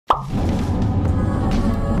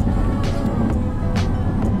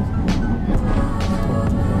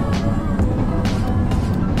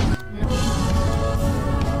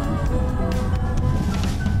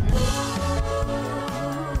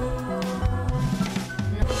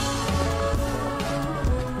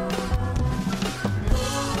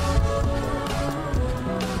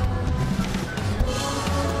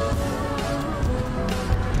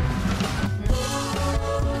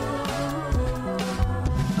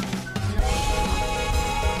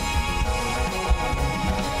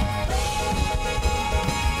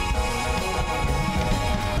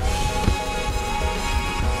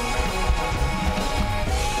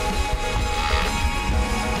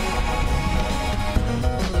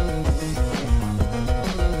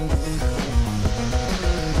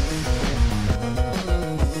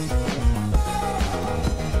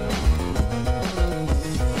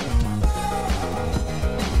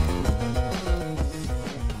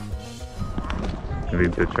Maybe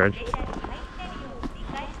the charge.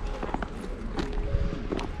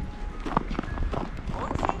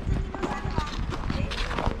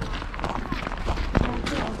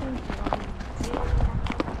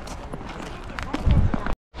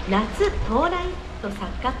 夏到来と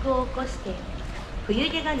錯覚を起こして冬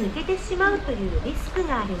毛が抜けてしまうというリスク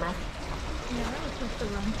があります。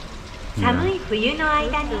寒い冬の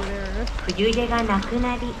間に冬毛がなく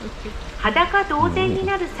なり裸同然に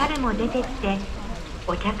なる猿も出てきて、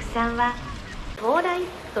お客さんは到来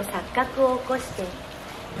と錯覚を起こして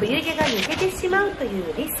冬毛が抜けてしまうと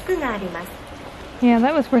いうリスクがあります。 Yeah,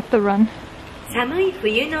 that was worth the run. 寒い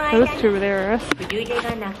冬の間に Those two were there. 冬毛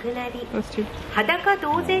がなくなり Those two. 裸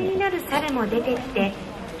同然になる猿も出てきて、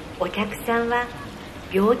お客さんは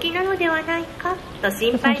病気なのではないかと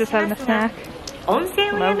心配しますが、温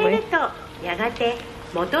泉をやめるとやがて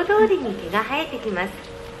元通りに毛が生えてきます。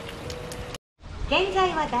現在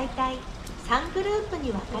はだいたい3グループ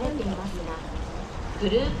に分かれていますが、グ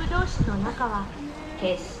ループ同士の仲は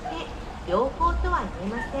決して良好とは言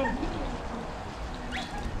えません。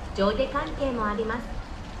上下関係もあります。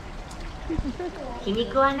気に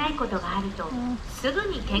食わないことがあるとすぐ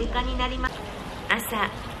に喧嘩になります。朝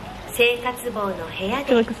生活帽の部屋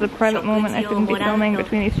で食事をもらうと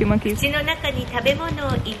口の中に食べ物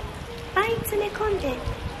をいっぱい詰め込んで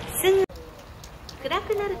すぐ暗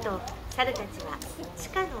くなると猿たちは地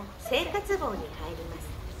下の生活帽に入りま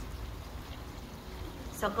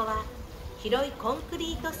す。そこは広いコンク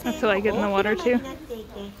リート製の大広間になってい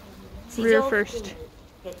て、地上付近に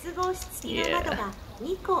鉄格子付きの窓が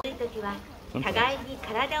2個あるときは互いに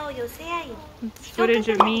体を寄せ合い、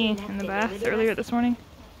Footage of me in the bath earlier this morning.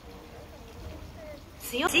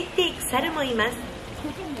 強く走っていく猿もいます。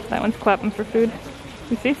 That one's clapping for food.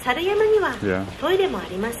 You see? 猿山にはトイレもあ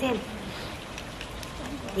りません。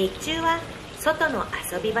日中は外の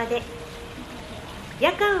遊び場で、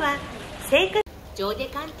夜間は生活上下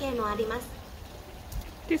関係もあります。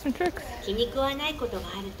 Do some tricks. 気に食わないことが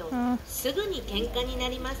あるとすぐに喧嘩にな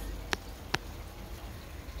ります。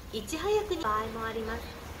いち早くに場合もあります。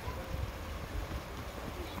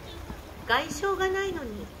外傷がないの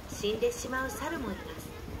に死んでしまう猿もいま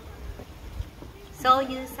す。そう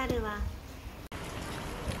いう猿は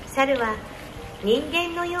人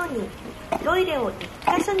間のようにトイレを一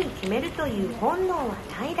箇所に決めるという本能は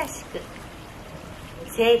ないらしく、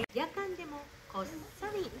夜間でもこっそ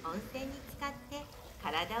り温泉に浸かって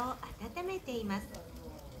体を温めています。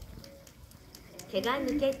毛が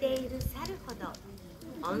抜けている猿ほど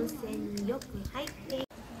温泉によく入っている。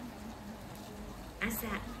朝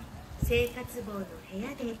生活帽の部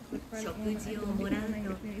屋で食事をもらう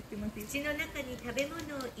と口の中に食べ物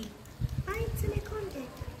をいっぱい詰め込んで、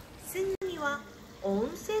すぐには温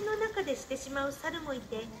泉の中でしてしまう猿もい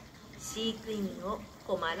て、飼育員を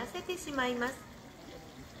困らせてしまいます。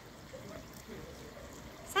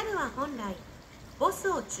猿は本来ボス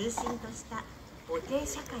を中心とした母系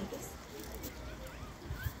社会で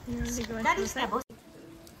す。しっかりしたボス、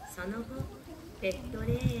その後ペット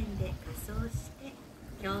霊園で仮装して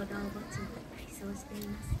共同墓地に埋葬してい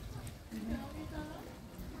ます。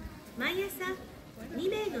毎朝2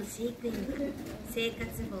名の飼育員が生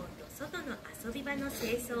活帽と外の遊び場の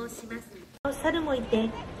清掃をします。猿もいて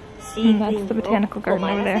飼育員を困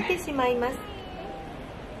らせてしまいます。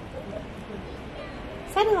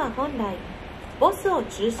猿は本来ボスを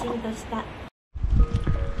中心とした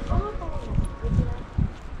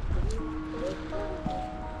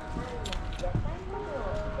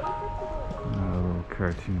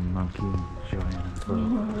cartoon monkey enjoying himself.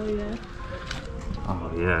 Oh yeah.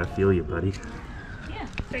 Oh yeah, I feel you, buddy. Yeah,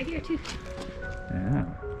 it's right here too. Yeah.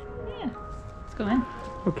 Yeah. Let's go in.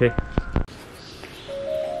 Okay.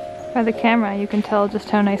 By the camera, you can tell just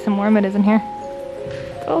how nice and warm it is in here.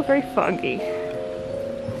 It's all very foggy.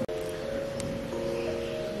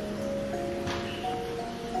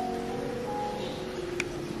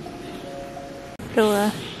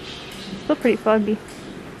 Still pretty foggy.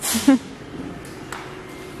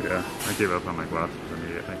 Yeah, I gave up on my glasses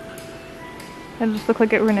immediately. It just looked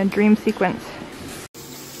like it were in a dream sequence.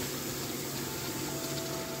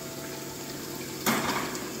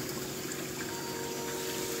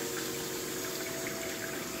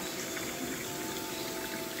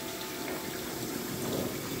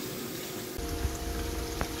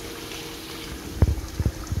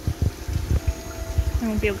 I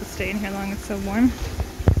won't be able to stay in here long, it's so warm.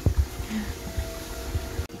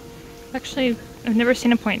 Actually, I've never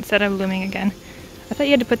seen a poinsettia blooming again. I thought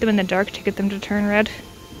you had to put them in the dark to get them to turn red,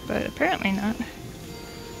 but apparently not.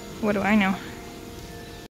 What do I know?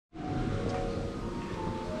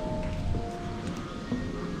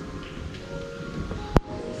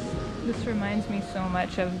 This reminds me so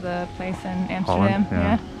much of the place in Amsterdam. Holland?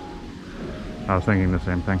 Yeah. I was thinking the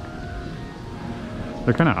same thing.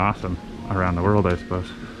 They're kind of awesome around the world, I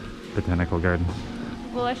suppose. Botanical gardens.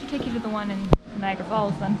 Well, I should take you to the one in Niagara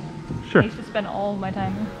Falls then. Sure. I used to spend all my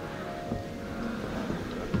time there.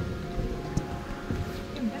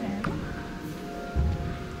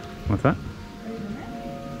 What's that?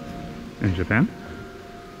 In Japan?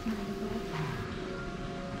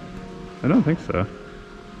 I don't think so.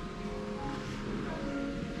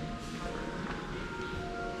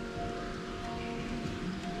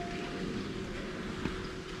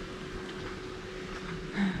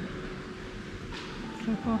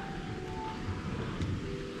 So cool.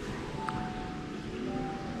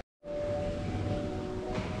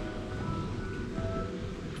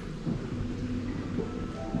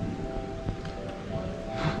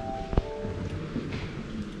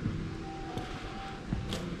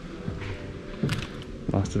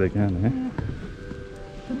 Lost it again, eh?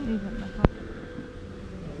 Didn't leave it in my pocket.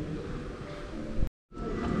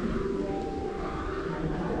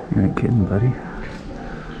 You ain't kidding, buddy.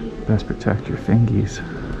 Best protect your fingies.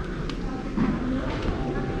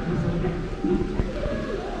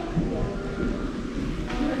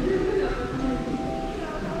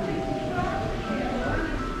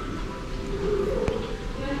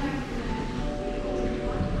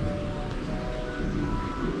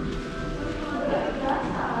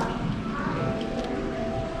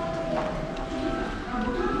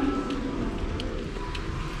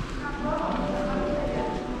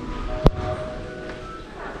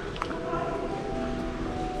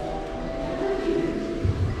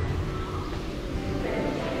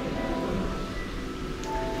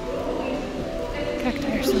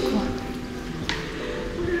 Cacti are so cool.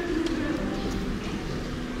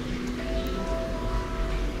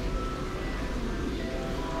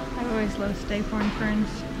 I always love stay-form ferns.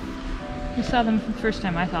 We saw them the first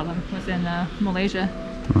time I saw them was in Malaysia.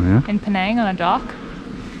 Oh yeah? In Penang on a dock.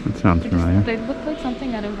 That sounds familiar. They look like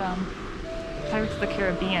something out of Pirates of the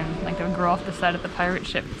Caribbean. Like they would grow off the side of the pirate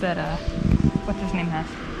ship that what's his name has.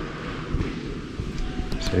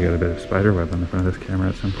 So you got a bit of spider web on the front of this camera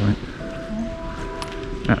at some point.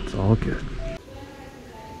 That's all good.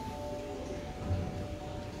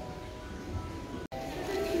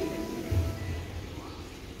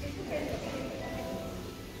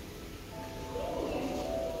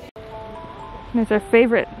 There's our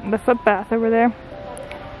favorite, the foot bath over there.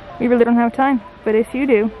 We really don't have time, but if you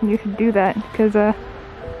do, you should do that because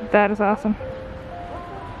that is awesome.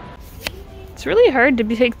 It's really hard to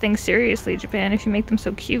take things seriously, Japan, if you make them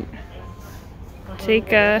so cute.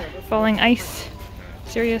 Take falling ice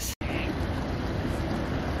serious.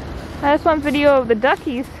 I just want video of the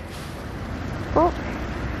duckies. Oh.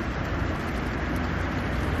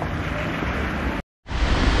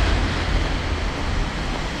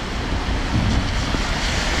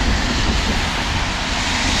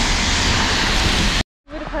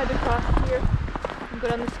 We would have had to cross here and go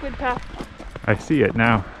down the squid path. I see it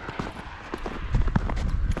now.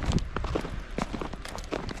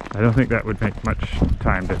 I don't think that would make much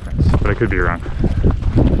time difference, but I could be wrong.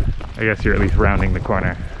 I guess you're at least rounding the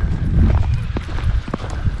corner.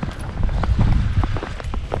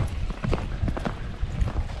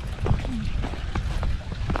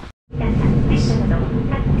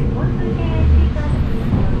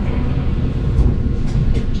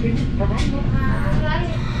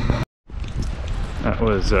 That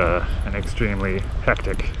was an extremely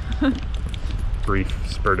hectic, brief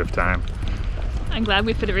spurt of time. I'm glad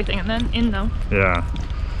we fit everything in though. Yeah.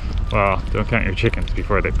 Well, don't count your chickens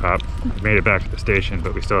before they pop. We made it back to the station,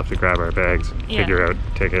 but we still have to grab our bags and figure out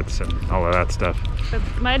tickets and all of that stuff. But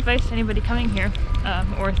my advice to anybody coming here,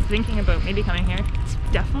 or thinking about maybe coming here, it's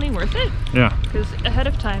definitely worth it. Yeah. Because ahead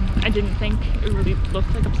of time, I didn't think it really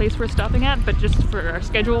looked like a place worth stopping at, but just for our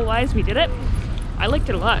schedule-wise, we did it. I liked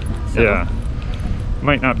it a lot. So. Yeah.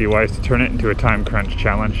 Might not be wise to turn it into a time crunch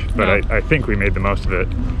challenge, but No. I think we made the most of it.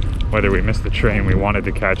 Whether we missed the train we wanted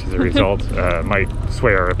to catch as a result might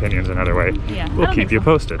sway our opinions another way. Yeah, We'll keep you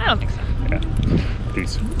posted. I don't think so. Yeah.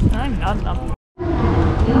 Peace. I'm not dumb.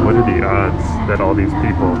 What are the odds that all these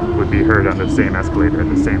people would be heard on the same escalator at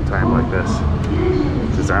the same time like this?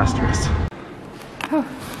 Disastrous. Oh.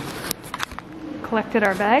 Collected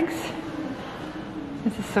our bags.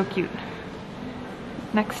 This is so cute.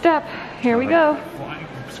 Next step, here we go. Flying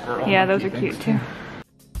squirrel. Yeah, those are cute too.